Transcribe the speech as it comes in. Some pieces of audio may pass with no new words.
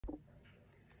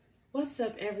What's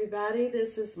up, everybody?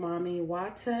 This is Mami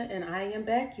Wata, and I am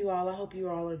back, you all. I hope you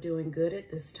all are doing good at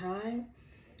this time.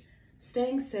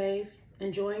 Staying safe,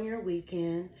 enjoying your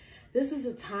weekend. This is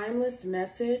a timeless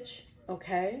message,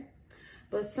 okay?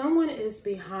 But someone is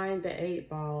behind the 8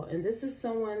 ball, and this is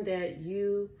someone that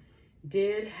you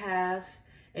did have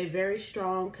a very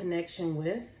strong connection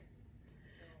with.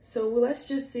 So let's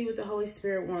just see what the Holy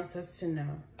Spirit wants us to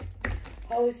know.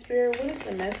 Holy Spirit, what is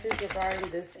the message regarding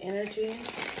this energy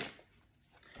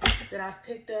that I've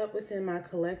picked up within my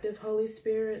collective, Holy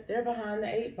Spirit? They're behind the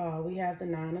 8 ball. We have the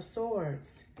 9 of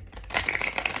Swords.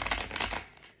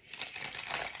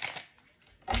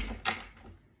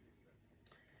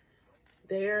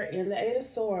 They're in the 8 of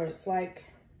Swords. Like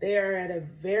they are at a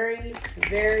very,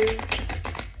 very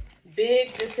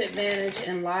big disadvantage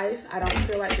in life. I don't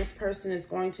feel like this person is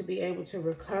going to be able to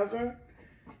recover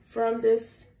from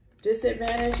this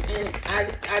disadvantage. And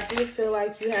I do feel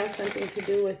like you have something to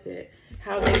do with it.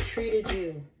 How they treated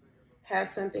you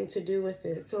has something to do with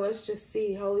it. So let's just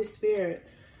see, Holy Spirit,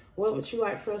 what would you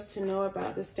like for us to know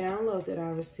about this download that I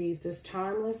received, this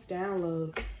timeless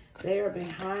download? They are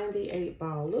behind the 8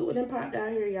 ball. Look what done popped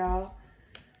out here, y'all.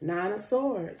 9 of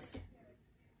Swords.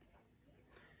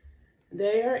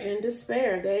 They are in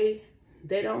despair.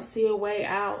 They don't see a way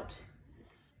out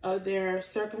of their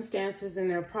circumstances and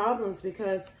their problems,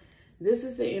 because this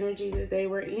is the energy that they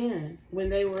were in when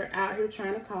they were out here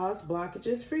trying to cause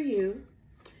blockages for you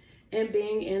and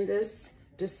being in this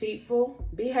deceitful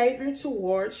behavior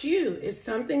towards you. It's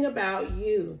something about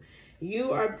you.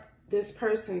 You are this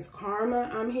person's karma,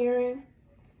 I'm hearing.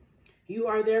 You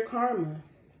are their karma.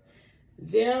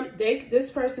 This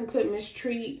person could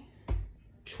mistreat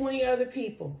 20 other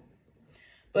people,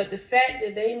 but the fact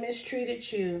that they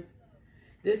mistreated you,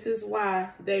 this is why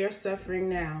they are suffering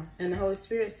now. And the Holy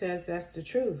Spirit says that's the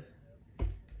truth.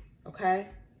 Okay?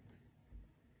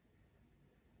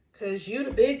 Because you the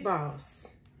big boss.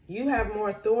 You have more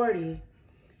authority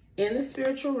in the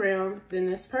spiritual realm than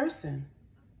this person.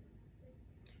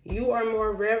 You are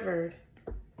more revered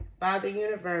by the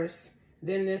universe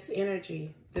than this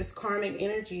energy, this karmic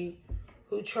energy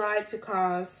who tried to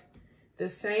cause the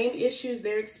same issues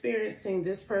they're experiencing.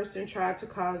 This person tried to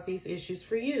cause these issues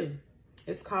for you.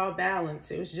 It's called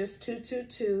balance. It was just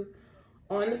 222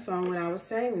 on the phone when I was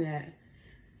saying that.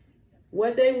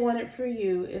 What they wanted for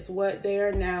you is what they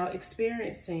are now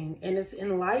experiencing, and it's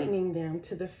enlightening them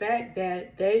to the fact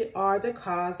that they are the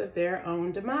cause of their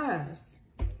own demise.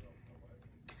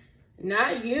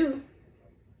 Not you.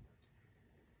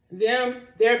 Their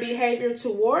behavior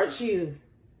towards you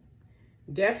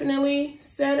definitely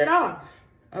set it off,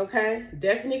 okay?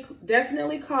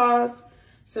 Definitely caused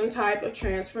some type of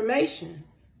transformation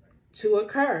to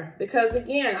occur. Because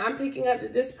again, I'm picking up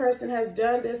that this person has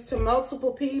done this to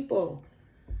multiple people.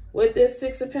 With this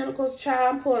 6 of Pentacles,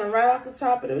 child, I'm pulling right off the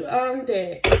top of the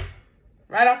deck.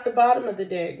 Right off the bottom of the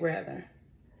deck, rather.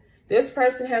 This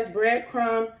person has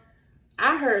breadcrumb.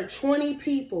 I heard 20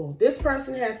 people. This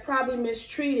person has probably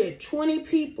mistreated 20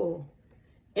 people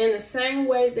in the same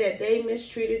way that they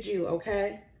mistreated you,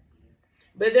 okay?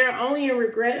 But they're only in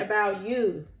regret about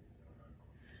you,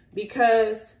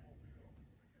 because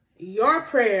your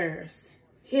prayers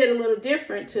hit a little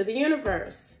different to the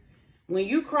universe. When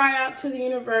you cry out to the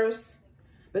universe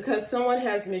because someone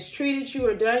has mistreated you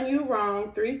or done you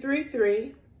wrong,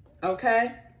 333,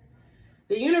 okay?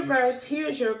 The universe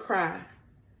hears your cry.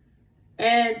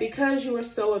 And because you are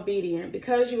so obedient,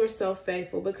 because you are so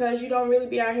faithful, because you don't really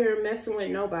be out here messing with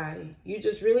nobody, you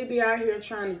just really be out here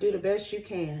trying to do the best you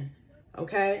can,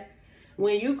 okay?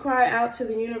 When you cry out to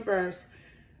the universe,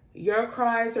 your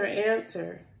cries are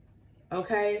answered,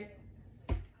 okay?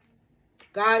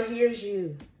 God hears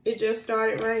you. It just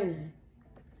started raining,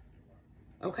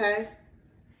 okay?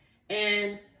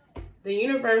 And the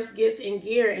universe gets in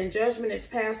gear, and judgment is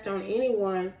passed on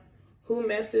anyone who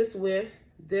messes with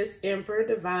this Emperor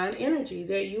divine energy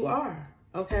that you are,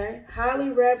 okay?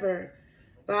 Highly revered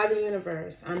by the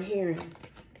universe, I'm hearing.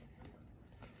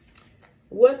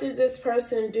 What did this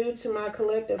person do to my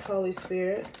collective, Holy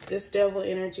Spirit? This devil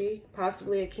energy,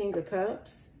 possibly a King of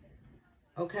Cups,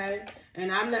 okay?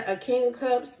 And I'm not a King of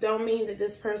Cups, don't mean that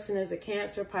this person is a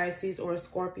Cancer, Pisces, or a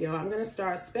Scorpio. I'm going to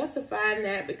start specifying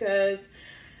that, because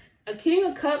a King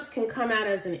of Cups can come out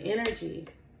as an energy.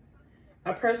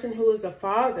 A person who is a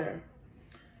father,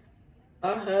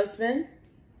 a husband,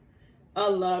 a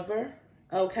lover,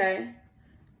 okay?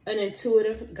 An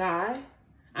intuitive guy.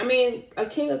 I mean, a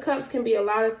King of Cups can be a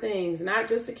lot of things, not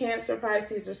just a Cancer,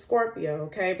 Pisces, or Scorpio,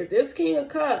 okay? But this King of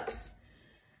Cups,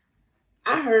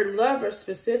 I heard lover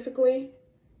specifically,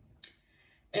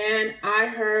 And I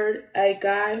heard a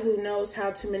guy who knows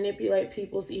how to manipulate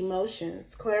people's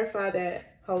emotions. Clarify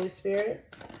that, Holy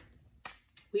Spirit.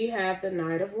 We have the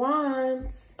Knight of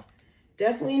Wands.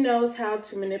 Definitely knows how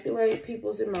to manipulate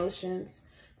people's emotions,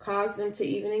 cause them to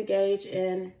even engage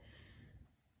in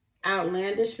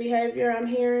outlandish behavior, I'm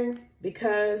hearing,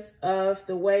 because of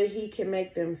the way he can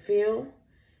make them feel.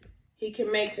 He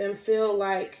can make them feel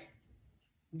like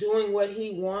doing what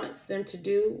he wants them to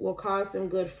do will cause them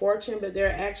good fortune, but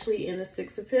they're actually in the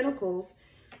Six of Pentacles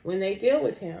when they deal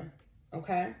with him,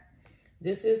 okay?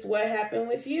 This is what happened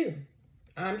with you,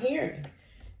 I'm hearing.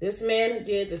 This man who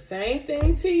did the same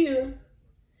thing to you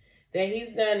that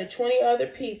he's done to 20 other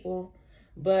people,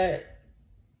 but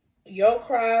your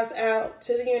cries out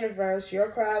to the universe, your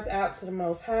cries out to the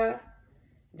Most High,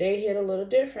 they hit a little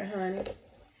different, honey.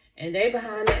 And they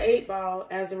behind the 8 ball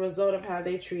as a result of how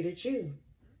they treated you.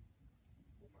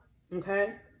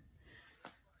 Okay?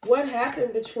 What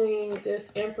happened between this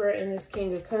Emperor and this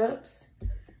King of Cups?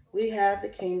 We have the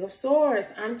King of Swords.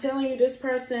 I'm telling you, this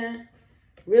person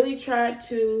really tried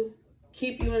to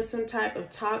keep you in some type of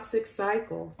toxic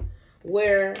cycle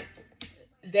where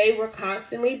they were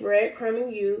constantly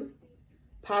breadcrumbing you,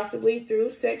 possibly through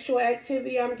sexual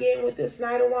activity. I'm getting with this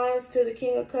Knight of Wands to the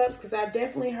King of Cups, because I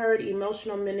definitely heard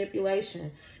emotional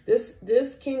manipulation.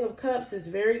 This King of Cups is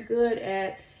very good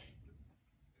at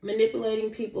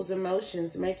manipulating people's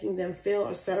emotions, making them feel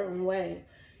a certain way.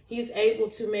 He's able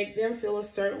to make them feel a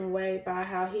certain way by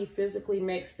how he physically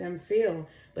makes them feel,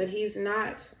 but he's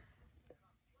not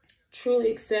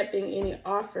truly accepting any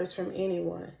offers from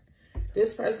anyone.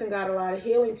 This person got a lot of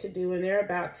healing to do, and they're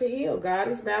about to heal. God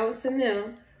is balancing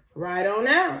them right on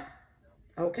out,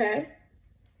 okay?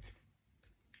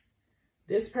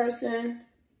 This person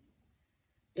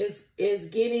is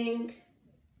getting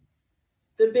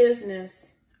the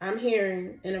business, I'm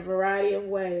hearing, in a variety of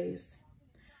ways.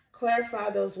 Clarify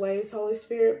those ways, Holy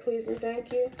Spirit, please and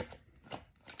thank you.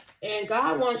 And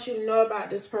God wants you to know about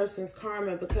this person's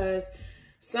karma, because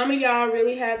some of y'all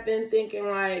really have been thinking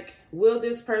like, will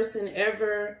this person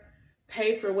ever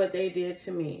pay for what they did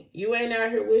to me? You ain't out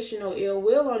here wishing no ill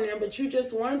will on them, but you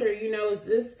just wonder, you know, is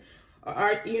this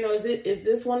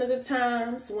one of the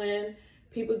times when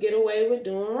people get away with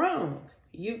doing wrong?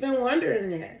 You've been wondering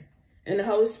that. And the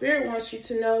Holy Spirit wants you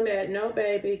to know that, no,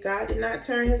 baby, God did not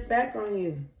turn his back on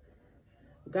you.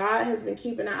 God has been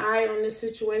keeping an eye on this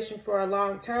situation for a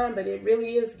long time, but it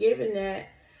really is given that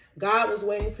God was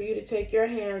waiting for you to take your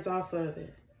hands off of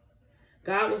it.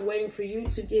 God was waiting for you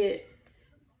to get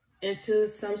into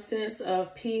some sense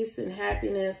of peace and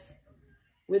happiness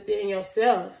within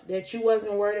yourself, that you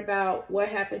wasn't worried about what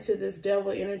happened to this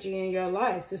devil energy in your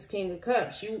life, this King of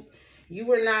Cups. You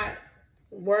were not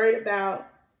worried about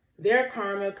their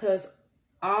karma, because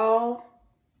all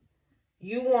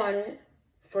you wanted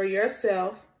for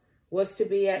yourself was to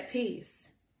be at peace.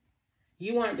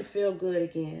 You wanted to feel good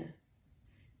again.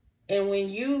 And when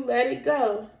you let it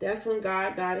go, that's when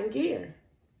God got in gear.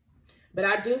 But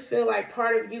I do feel like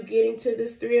part of you getting to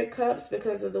this Three of Cups,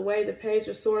 because of the way the Page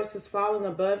of Swords is falling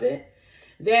above it,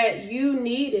 that you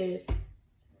needed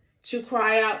to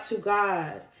cry out to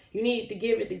God. You needed to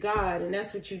give it to God, and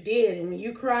that's what you did. And when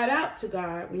you cried out to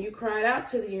God, when you cried out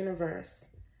to the universe,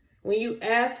 when you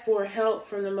asked for help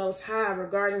from the Most High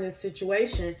regarding this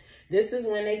situation, this is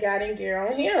when they got in gear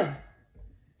on him.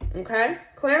 Okay?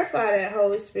 Clarify that,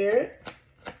 Holy Spirit.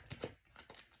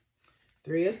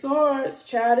 Three of Swords,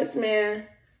 child, this man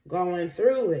going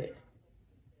through it.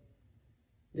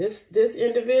 This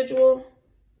individual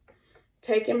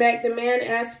taking back the man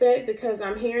aspect, because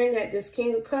I'm hearing that this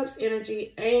King of Cups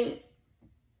energy ain't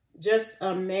just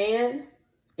a man.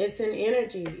 It's an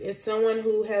energy. It's someone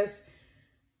who has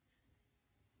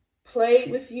played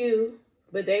with you,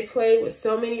 but they played with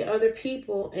so many other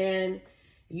people, and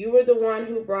you were the one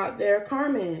who brought their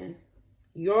karma in.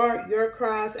 Your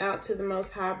cries out to the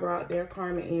Most High brought their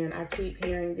karma in. I keep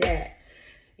hearing that.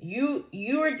 You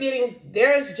are getting,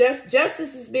 there's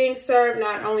justice is being served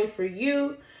not only for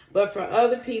you, but for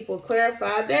other people.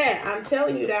 Clarify that. I'm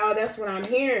telling you, dog, that's what I'm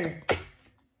hearing.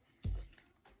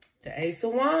 The Ace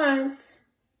of Wands.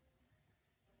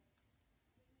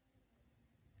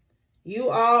 You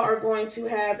all are going to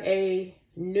have a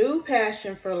new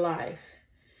passion for life.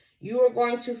 You are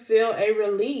going to feel a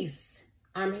release,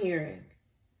 I'm hearing.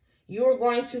 You are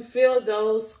going to feel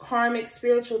those karmic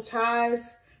spiritual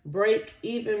ties break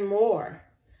even more.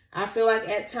 I feel like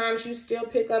at times you still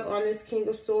pick up on this King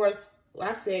of Swords.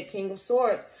 I said King of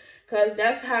Swords because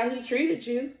that's how he treated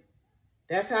you.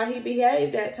 That's how he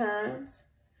behaved at times.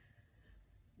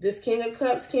 This King of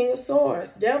Cups, King of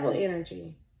Swords, devil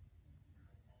energy.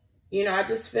 You know, I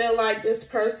just feel like this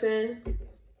person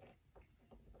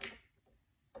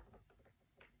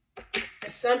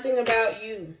something about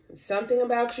you. Something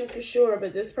about you for sure.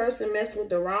 But this person messed with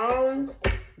the wrong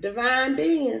divine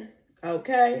being.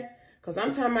 Okay? Because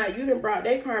I'm talking about you done brought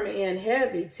their karma in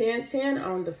heavy. 1010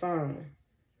 on the phone.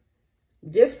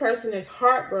 This person is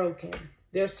heartbroken.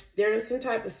 They're in some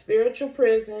type of spiritual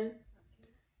prison.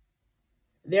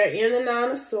 They're in the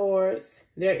Nine of Swords.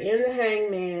 They're in the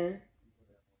Hangman.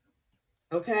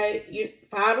 Okay?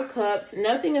 5 of Cups.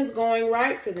 Nothing is going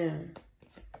right for them.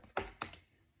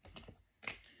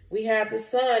 We have the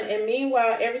Sun, and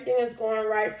meanwhile, everything is going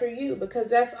right for you, because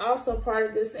that's also part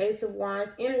of this Ace of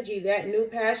Wands energy, that new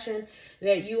passion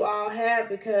that you all have,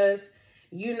 because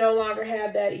you no longer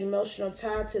have that emotional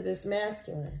tie to this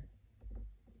masculine.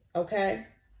 Okay?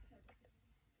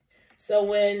 So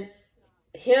when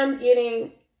him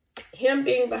being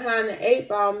behind the 8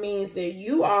 ball means that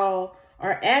you all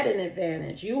are at an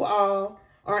advantage. You all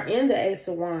are in the Ace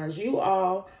of Wands. You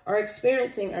all are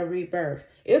experiencing a rebirth.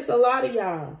 It's a lot of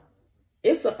y'all.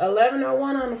 It's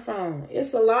 1101 on the phone.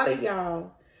 It's a lot of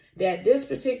y'all that this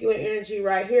particular energy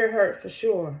right here hurt for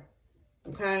sure.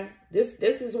 Okay? This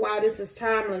is why this is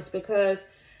timeless, because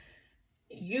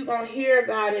you're going to hear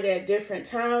about it at different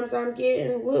times. I'm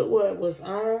getting what was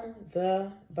on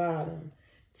the bottom.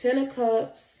 10 of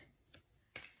Cups,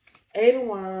 8 of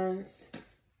Wands,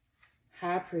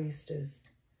 High Priestess.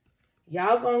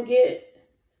 Y'all going to get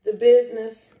the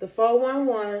business, the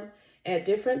 411, at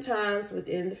different times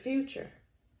within the future.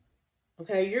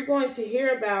 Okay, you're going to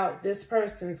hear about this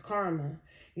person's karma.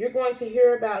 You're going to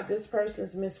hear about this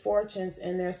person's misfortunes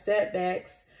and their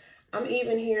setbacks. I'm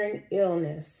even hearing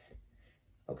illness.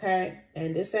 Okay,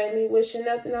 and this ain't me wishing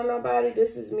nothing on nobody.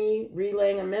 This is me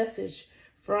relaying a message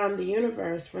from the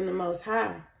universe, from the Most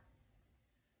High.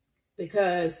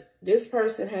 Because this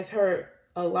person has hurt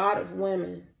a lot of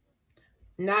women.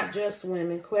 Not just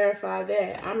women. Clarify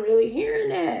that. I'm really hearing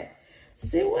that.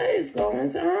 See what is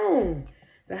going on.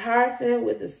 The Hierophant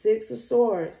with the 6 of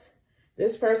Swords.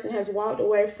 This person has walked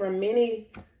away from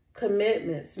many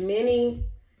commitments, many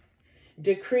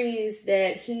decrees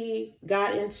that he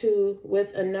got into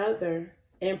with another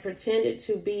and pretended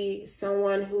to be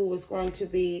someone who was going to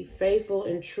be faithful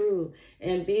and true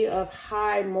and be of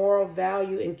high moral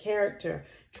value and character.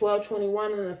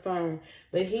 1221 on the phone.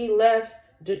 But he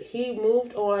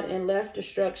moved on and left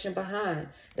destruction behind.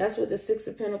 That's what the 6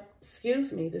 of Pentacles,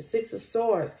 the 6 of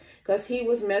Swords, because he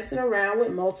was messing around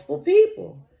with multiple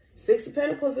people. 6 of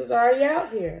Pentacles is already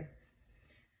out here.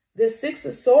 The 6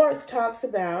 of Swords talks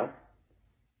about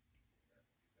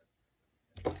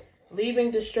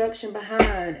leaving destruction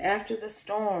behind after the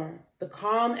storm, the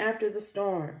calm after the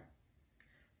storm.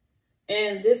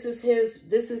 And this is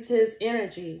his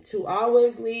energy, to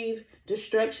always leave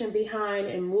destruction behind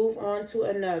and move on to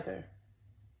another.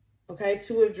 Okay,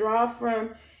 to withdraw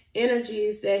from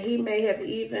energies that he may have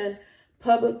even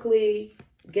publicly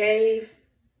gave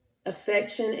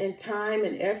affection and time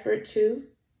and effort to.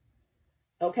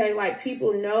 Okay, like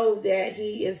people know that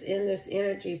he is in this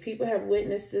energy. People have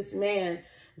witnessed this man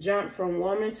jump from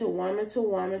woman to woman to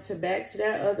woman, to back to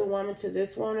that other woman, to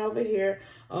this one over here,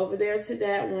 over there to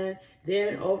that one,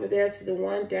 then over there to the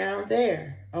one down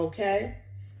there. Okay?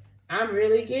 I'm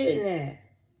really getting that.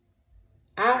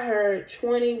 I heard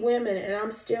 20 women, and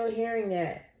I'm still hearing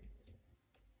that.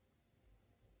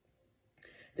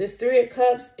 This 3 of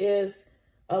Cups is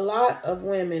a lot of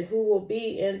women who will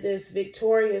be in this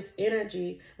victorious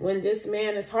energy when this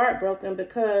man is heartbroken,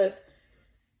 because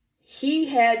he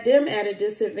had them at a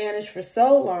disadvantage for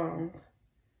so long,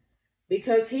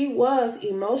 because he was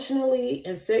emotionally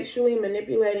and sexually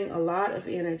manipulating a lot of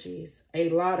energies, a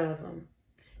lot of them.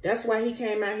 That's why he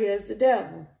came out here as the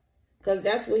devil, because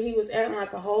that's what he was acting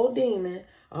like, a whole demon,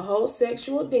 a whole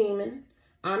sexual demon.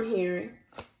 I'm hearing.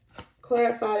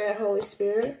 Clarify that, Holy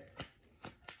Spirit.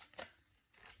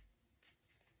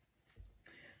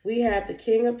 We have the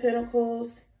King of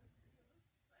Pentacles,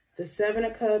 the 7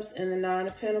 of Cups, and the 9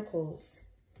 of Pentacles.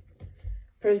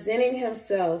 Presenting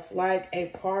himself like a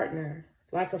partner,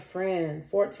 like a friend.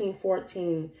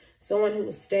 1414. Someone who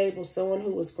was stable, someone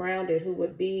who was grounded, who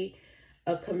would be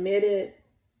a committed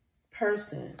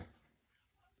person.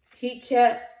 He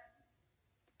kept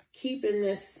keeping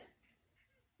this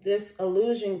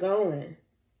illusion going.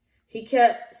 He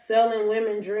kept selling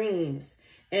women dreams.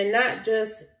 And not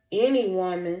just any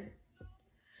woman.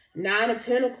 9 of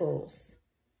Pentacles.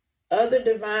 Other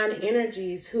divine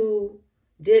energies who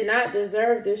did not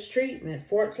deserve this treatment.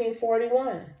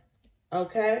 1441.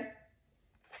 Okay?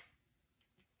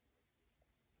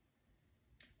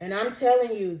 And I'm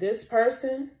telling you, this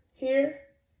person here,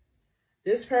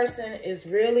 this person is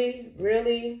really,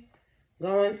 really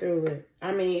Going through it.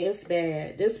 I mean, it's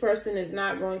bad. This person is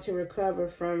not going to recover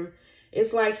from,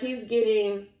 it's like he's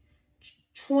getting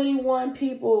 21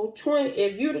 people,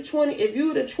 if you're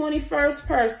the 21st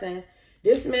person,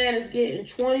 this man is getting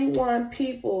 21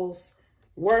 people's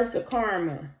worth of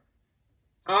karma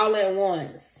all at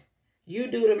once.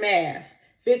 You do the math.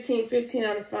 15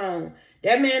 on the phone.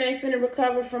 That man ain't finna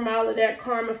recover from all of that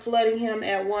karma flooding him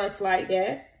at once like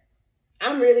that.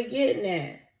 I'm really getting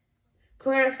that.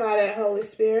 Clarify that, Holy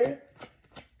Spirit.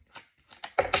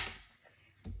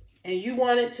 And you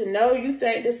wanted to know, you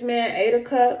think this man 8 of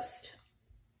Cups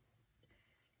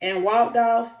and walked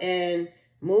off and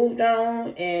moved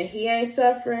on and he ain't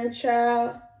suffering,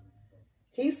 child.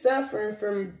 He's suffering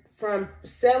from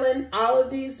selling all of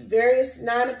these various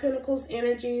Nine of Pentacles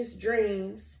energies,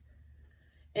 dreams,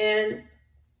 and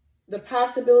the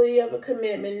possibility of a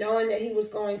commitment, knowing that he was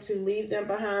going to leave them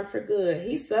behind for good.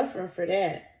 He's suffering for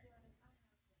that.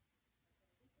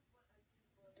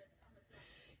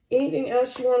 Anything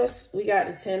else you want to... We got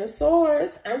the 10 of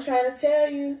Swords. I'm trying to tell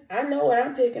you. I know what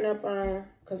I'm picking up on.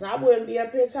 Because I wouldn't be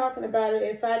up here talking about it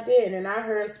if I did. And I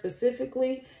heard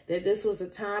specifically that this was a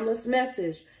timeless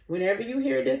message. Whenever you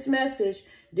hear this message,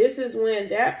 this is when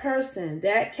that person,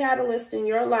 that catalyst in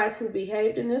your life who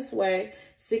behaved in this way,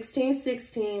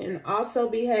 1616, and also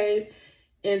behaved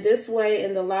in this way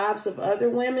in the lives of other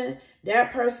women,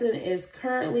 that person is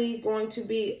currently going to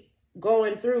be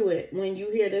going through it when you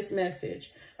hear this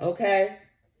message. Okay?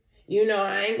 You know,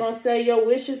 I ain't going to say your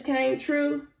wishes came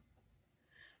true.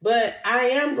 But I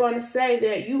am going to say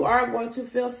that you are going to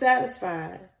feel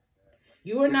satisfied.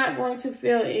 You are not going to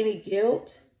feel any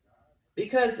guilt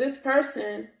because this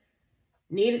person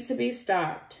needed to be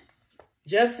stopped.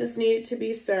 Justice needed to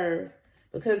be served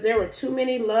because there were too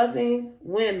many loving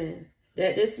women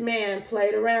that this man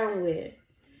played around with.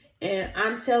 And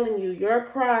I'm telling you, your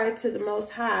cry to the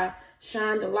Most High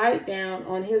shined a light down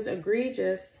on his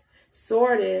egregious,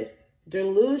 sordid,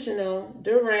 delusional,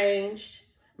 deranged,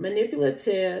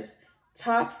 manipulative,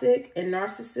 toxic, and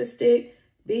narcissistic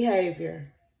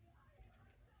behavior.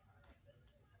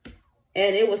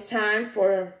 And it was time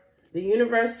for the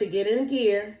universe to get in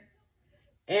gear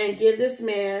and give this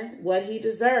man what he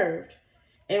deserved.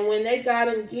 And when they got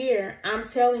in gear, I'm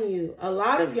telling you, a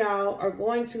lot of y'all are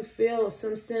going to feel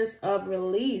some sense of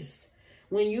release.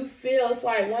 When you feel, it's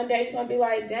like one day you're going to be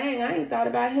like, dang, I ain't thought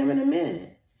about him in a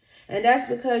minute. And that's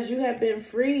because you have been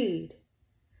freed.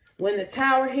 When the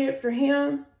tower hit for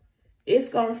him, it's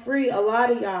going to free a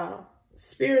lot of y'all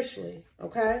spiritually,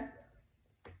 okay?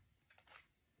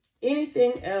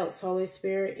 Anything else, Holy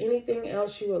Spirit? Anything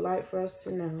else you would like for us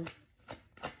to know?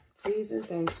 Please and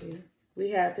thank you. We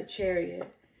have the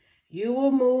Chariot. You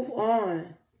will move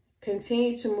on.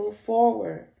 Continue to move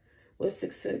forward with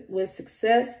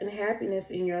success and happiness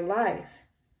in your life.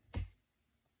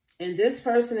 And this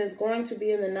person is going to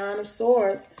be in the Nine of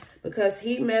Swords because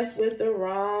he messed with the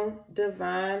wrong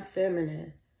divine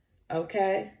feminine.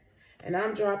 Okay? And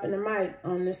I'm dropping the mic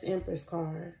on this Empress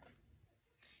card.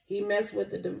 He messed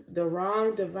with the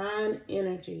wrong divine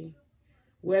energy.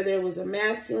 Whether it was a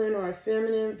masculine or a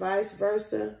feminine, vice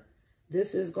versa.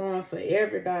 This is going for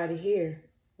everybody here.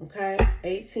 Okay?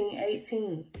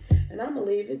 1818. And I'm going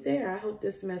to leave it there. I hope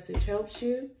this message helps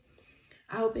you.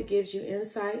 I hope it gives you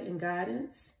insight and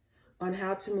guidance on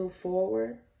how to move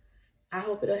forward. I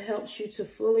hope it helps you to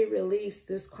fully release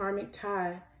this karmic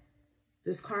tie,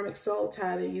 this karmic soul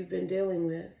tie that you've been dealing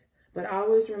with. But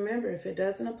always remember, if it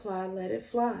doesn't apply, let it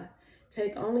fly.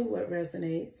 Take only what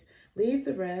resonates. Leave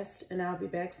the rest, and I'll be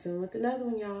back soon with another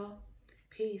one, y'all.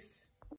 Peace.